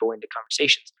when I go into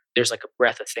conversations, there's like a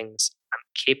breadth of things I'm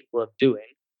capable of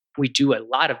doing. We do a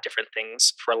lot of different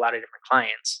things for a lot of different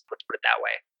clients. Let's put it that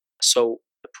way. So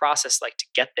the process, like to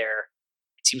get there,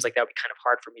 it seems like that would be kind of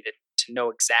hard for me to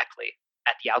know exactly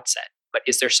at the outset. But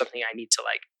is there something I need to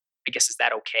like, I guess, is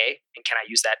that okay? And can I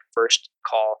use that first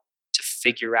call to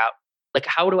figure out, like,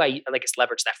 how do I, like,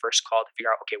 leverage that first call to figure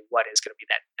out, okay, what is going to be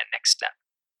that next step?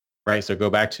 right? So go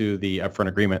back to the upfront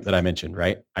agreement that I mentioned,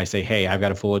 right? I say, hey, I've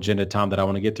got a full agenda, Tom, that I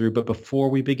want to get through. But before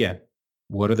we begin,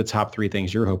 what are the top 3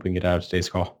 things you're hoping to get out of today's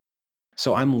call?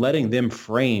 So I'm letting them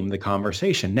frame the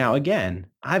conversation. Now, again,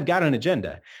 I've got an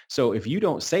agenda. So if you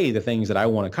don't say the things that I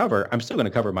want to cover, I'm still going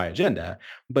to cover my agenda.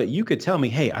 But you could tell me,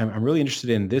 hey, I'm really interested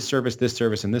in this service,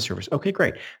 and this service. Okay,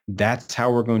 great. That's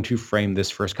how we're going to frame this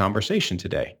first conversation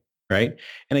today. Right.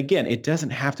 And again, it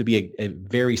doesn't have to be a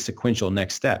very sequential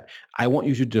next step. I want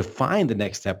you to define the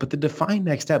next step, but the defined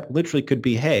next step literally could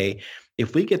be, hey,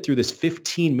 if we get through this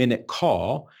 15-minute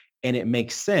call and it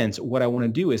makes sense, what I want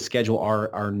to do is schedule our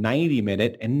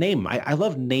 90-minute and name them. I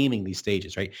love naming these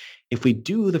stages, right? If we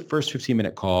do the first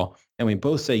 15-minute call and we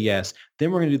both say yes,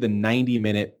 then we're going to do the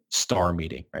 90-minute star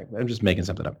meeting, right? I'm just making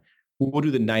something up. We'll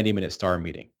do the 90-minute star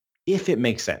meeting if it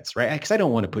makes sense, right? Because I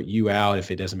don't want to put you out if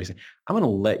it doesn't make sense. I'm going to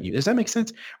let you. Does that make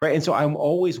sense? Right. And so I'm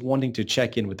always wanting to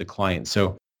check in with the client.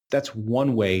 So that's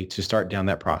one way to start down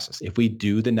that process. If we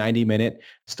do the 90-minute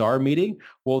star meeting,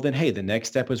 well, then, hey, the next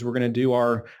step is we're going to do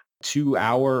our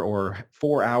 2-hour or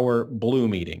 4-hour blue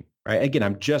meeting, right? Again,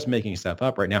 I'm just making stuff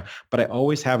up right now, but I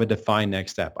always have a defined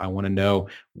next step. I want to know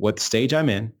what stage I'm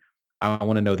in. I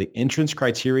want to know the entrance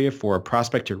criteria for a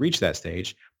prospect to reach that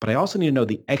stage, but I also need to know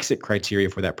the exit criteria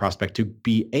for that prospect to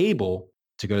be able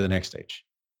to go to the next stage.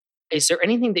 Is there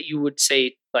anything that you would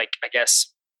say, like, I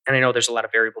guess, and I know there's a lot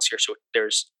of variables here, so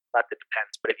there's a lot that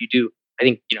depends, but if you do, I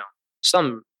think,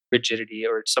 some rigidity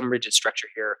or some rigid structure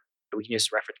here that we can use as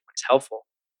a reference point is helpful.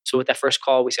 So with that first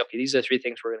call, we say, okay, these are the 3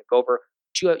 things we're going to go over.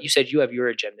 You said you have your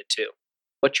agenda too.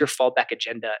 What's your fallback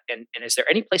agenda? And is there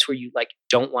any place where you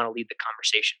don't want to lead the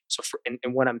conversation? So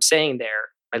and what I'm saying there,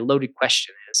 my loaded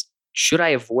question is, should I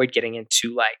avoid getting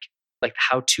into like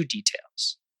how-to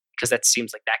details? Because that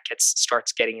seems like that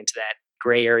starts getting into that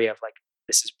gray area of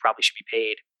this is probably should be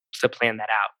paid to plan that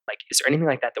out. Is there anything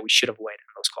like that we should avoid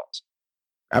in those calls?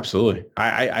 Absolutely.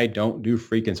 I don't do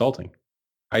free consulting.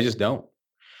 I just don't.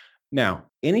 Now,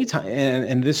 anytime,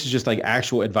 and this is just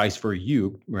actual advice for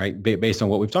you, right? Based on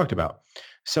what we've talked about.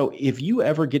 So if you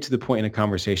ever get to the point in a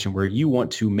conversation where you want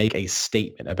to make a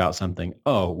statement about something,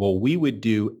 oh, well, we would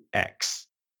do X,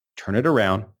 turn it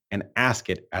around and ask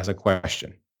it as a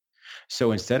question.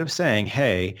 So instead of saying,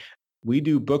 hey, we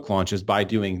do book launches by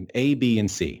doing A, B, and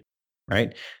C,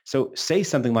 right? So say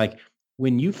something like,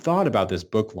 when you've thought about this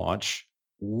book launch,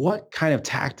 what kind of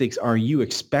tactics are you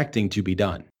expecting to be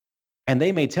done? And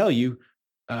they may tell you,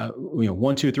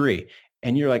 1, 2, 3.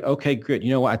 And you're like, okay, good.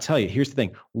 You know what? I tell you, here's the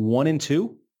thing. 1 and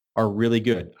 2 are really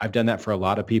good. I've done that for a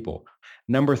lot of people.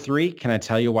 Number 3, can I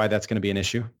tell you why that's going to be an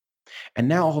issue? And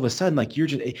now all of a sudden,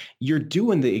 you're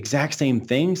doing the exact same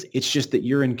things. It's just that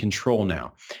you're in control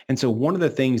now. And so one of the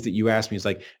things that you asked me is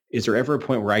is there ever a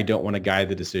point where I don't want to guide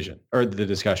the decision or the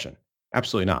discussion?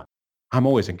 Absolutely not. I'm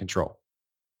always in control.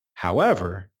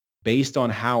 However, based on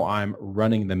how I'm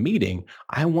running the meeting,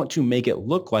 I want to make it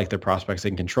look like the prospect's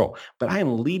in control, but I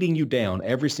am leading you down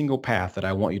every single path that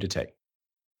I want you to take.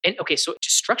 And okay, so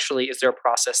just structurally, is there a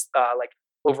process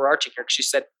overarching here? Because you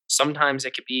said sometimes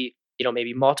it could be,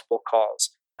 maybe multiple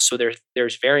calls. So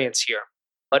there's variance here.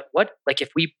 But what, if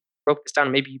we broke this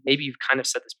down, maybe you've kind of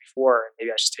said this before, and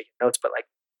maybe I should take notes, but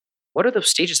what are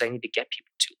those stages I need to get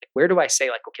people to? Where do I say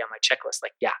okay, on my checklist,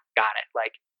 yeah, got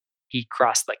it. He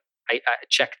crossed, I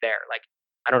check there.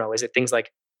 I don't know. Is it things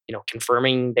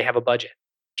confirming they have a budget,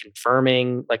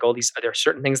 confirming all these? Are there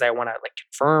certain things that I want to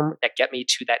confirm that get me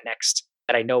to that next,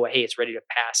 that I know, hey, it's ready to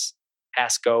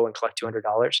pass go and collect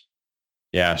 $200?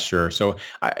 Yeah, sure. So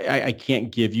I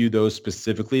can't give you those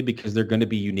specifically because they're going to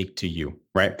be unique to you,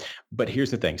 right? But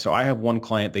here's the thing. So I have one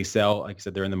client, they sell, like I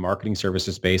said, they're in the marketing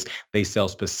services space. They sell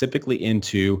specifically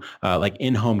into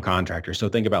in-home contractors. So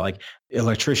think about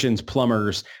electricians,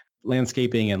 plumbers,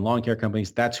 landscaping and lawn care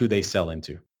companies. That's who they sell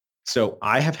into. So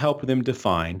I have helped them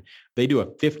define, they do a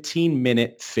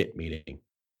 15-minute fit meeting.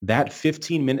 That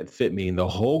 15-minute fit meeting, the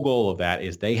whole goal of that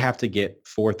is they have to get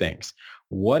 4 things.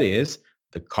 What is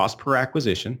the cost per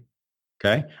acquisition?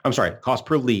 Okay. I'm sorry, cost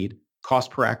per lead,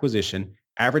 cost per acquisition,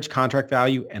 average contract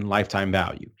value, and lifetime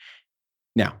value.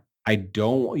 Now, I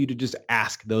don't want you to just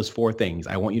ask those 4 things.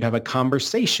 I want you to have a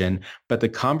conversation, but the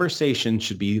conversation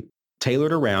should be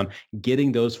tailored around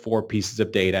getting those 4 pieces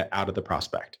of data out of the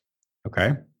prospect.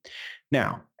 Okay.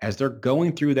 Now, as they're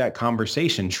going through that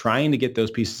conversation, trying to get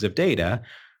those pieces of data,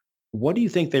 what do you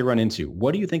think they run into?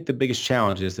 What do you think the biggest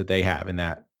challenge is that they have in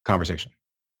that conversation?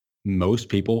 Most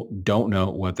people don't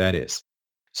know what that is.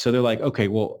 So they're like, okay,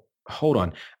 well, hold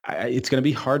on. It's going to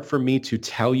be hard for me to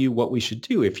tell you what we should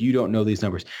do if you don't know these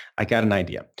numbers. I got an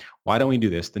idea. Why don't we do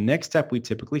this? The next step we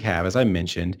typically have, as I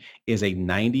mentioned, is a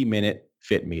 90-minute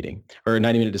fit meeting or a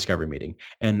 90-minute discovery meeting.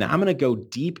 And I'm going to go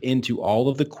deep into all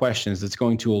of the questions that's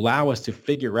going to allow us to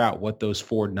figure out what those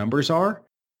 4 numbers are.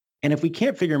 And if we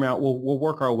can't figure them out, we'll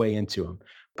work our way into them.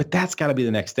 But that's got to be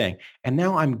the next thing. And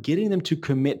now I'm getting them to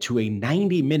commit to a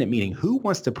 90-minute meeting. Who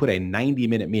wants to put a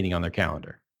 90-minute meeting on their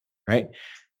calendar, right?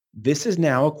 This is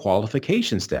now a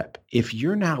qualification step. If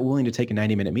you're not willing to take a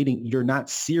 90-minute meeting, you're not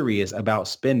serious about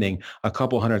spending a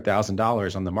couple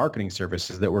 $100,000 on the marketing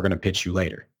services that we're going to pitch you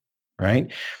later,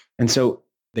 right? And so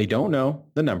they don't know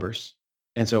the numbers.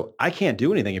 And so I can't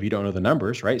do anything if you don't know the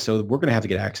numbers, right? So we're going to have to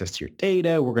get access to your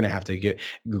data. We're going to have to get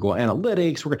Google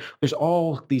Analytics. There's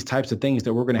all these types of things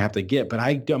that we're going to have to get, but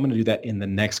I'm going to do that in the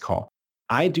next call.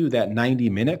 I do that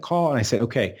 90-minute call and I say,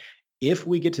 okay, if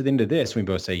we get to the end of this, we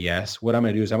both say yes, what I'm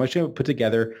going to do is I'm going to put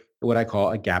together what I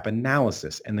call a gap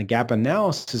analysis. And the gap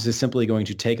analysis is simply going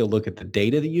to take a look at the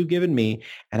data that you've given me,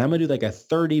 and I'm going to do like a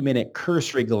 30-minute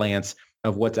cursory glance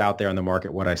of what's out there in the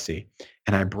market, what I see.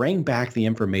 And I bring back the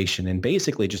information and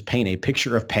basically just paint a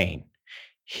picture of pain.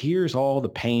 Here's all the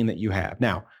pain that you have.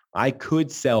 Now, I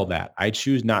could sell that. I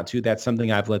choose not to. That's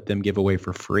something I've let them give away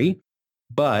for free.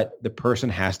 But the person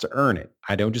has to earn it.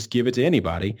 I don't just give it to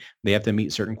anybody. They have to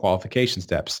meet certain qualification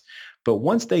steps. But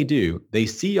once they do, they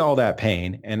see all that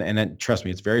pain. And trust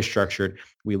me, it's very structured.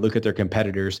 We look at their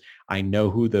competitors. I know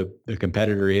who the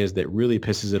competitor is that really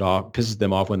pisses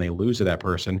them off when they lose to that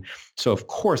person. So of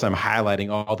course, I'm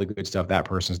highlighting all the good stuff that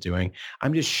person's doing.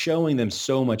 I'm just showing them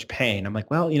so much pain. I'm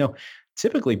like, well,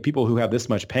 typically people who have this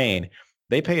much pain,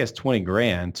 they pay us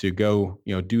 $20,000 to go,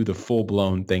 do the full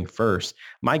blown thing first.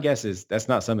 My guess is that's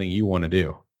not something you want to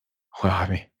do. Well,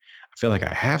 I feel like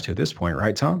I have to at this point,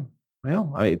 right, Tom?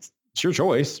 Well, it's your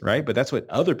choice, right? But that's what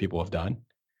other people have done,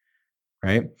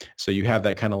 right? So you have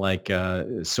that kind of like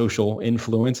social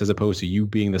influence as opposed to you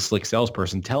being the slick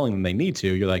salesperson telling them they need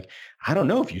to. You're like, I don't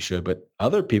know if you should, but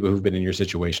other people who've been in your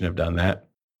situation have done that.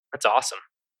 That's awesome.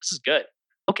 This is good.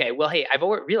 Okay, well, hey, I've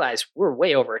realized we're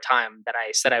way over time that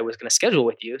I said I was going to schedule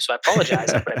with you, so I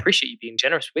apologize, but I appreciate you being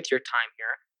generous with your time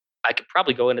here. I could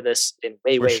probably go into this in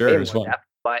way more depth,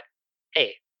 but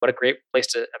hey, what a great place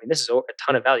to, this is a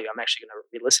ton of value. I'm actually going to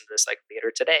re-listen to this like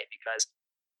later today because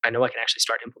I know I can actually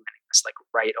start implementing this like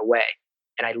right away.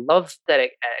 And I love that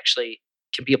it actually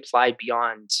can be applied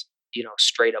beyond,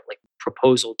 straight up like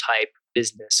proposal type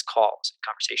business calls and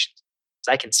conversations.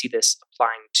 I can see this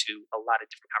applying to a lot of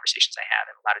different conversations I have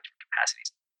in a lot of different capacities.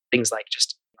 Things like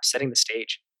just setting the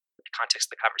stage, the context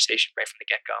of the conversation right from the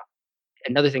get-go.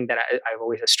 Another thing that I've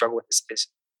always struggled with is,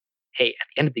 hey, at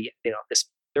the end of the this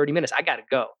 30 minutes, I got to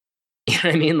go. You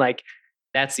know what I mean? Like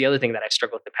that's the other thing that I've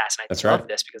struggled with in the past, and I love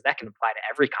this because that can apply to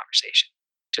every conversation.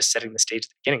 Just setting the stage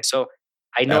at the beginning. So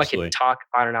I know I can talk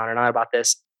on and on and on about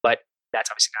this, but that's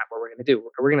obviously not what we're going to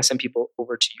do. We're going to send people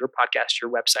over to your podcast,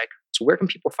 your website. So where can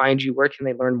people find you? Where can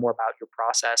they learn more about your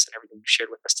process and everything you shared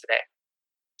with us today?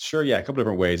 Sure. Yeah. A couple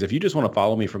different ways. If you just want to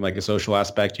follow me from like a social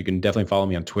aspect, you can definitely follow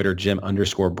me on Twitter,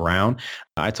 Jim_Brown.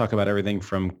 I talk about everything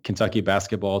from Kentucky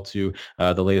basketball to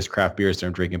the latest craft beers that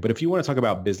I'm drinking. But if you want to talk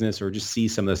about business or just see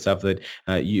some of the stuff that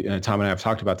Tom and I have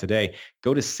talked about today,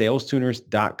 go to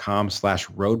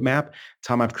salestuners.com/roadmap.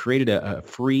 Tom, I've created a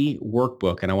free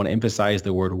workbook, and I want to emphasize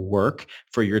the word work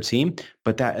for your team.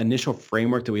 But that initial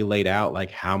framework that we laid out,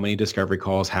 like how many discovery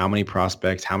calls, how many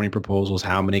prospects, how many proposals,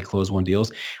 how many close won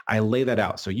deals, I lay that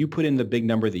out. So you put in the big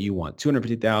number that you want,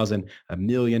 250,000, $1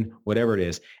 million, whatever it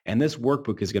is. And this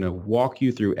workbook is going to walk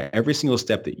you through every single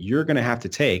step that you're going to have to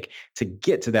take to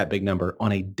get to that big number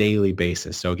on a daily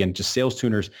basis. So again, just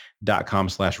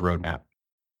salestuners.com/roadmap.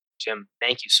 Jim,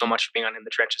 thank you so much for being on In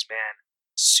the Trenches, man.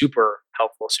 Super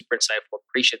helpful, super insightful.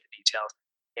 Appreciate the details.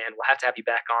 And we'll have to have you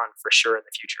back on for sure in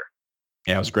the future.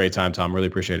 Yeah, it was a great time, Tom. Really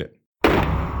appreciate it.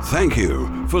 Thank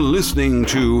you for listening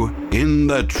to In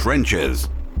the Trenches.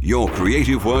 Your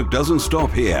creative work doesn't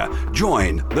stop here.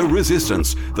 Join the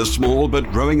Resistance, the small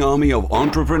but growing army of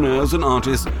entrepreneurs and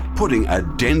artists putting a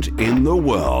dent in the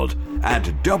world at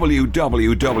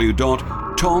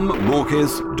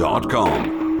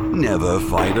www.tommorkes.com. Never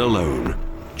fight alone.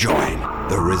 Join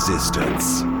the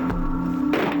Resistance.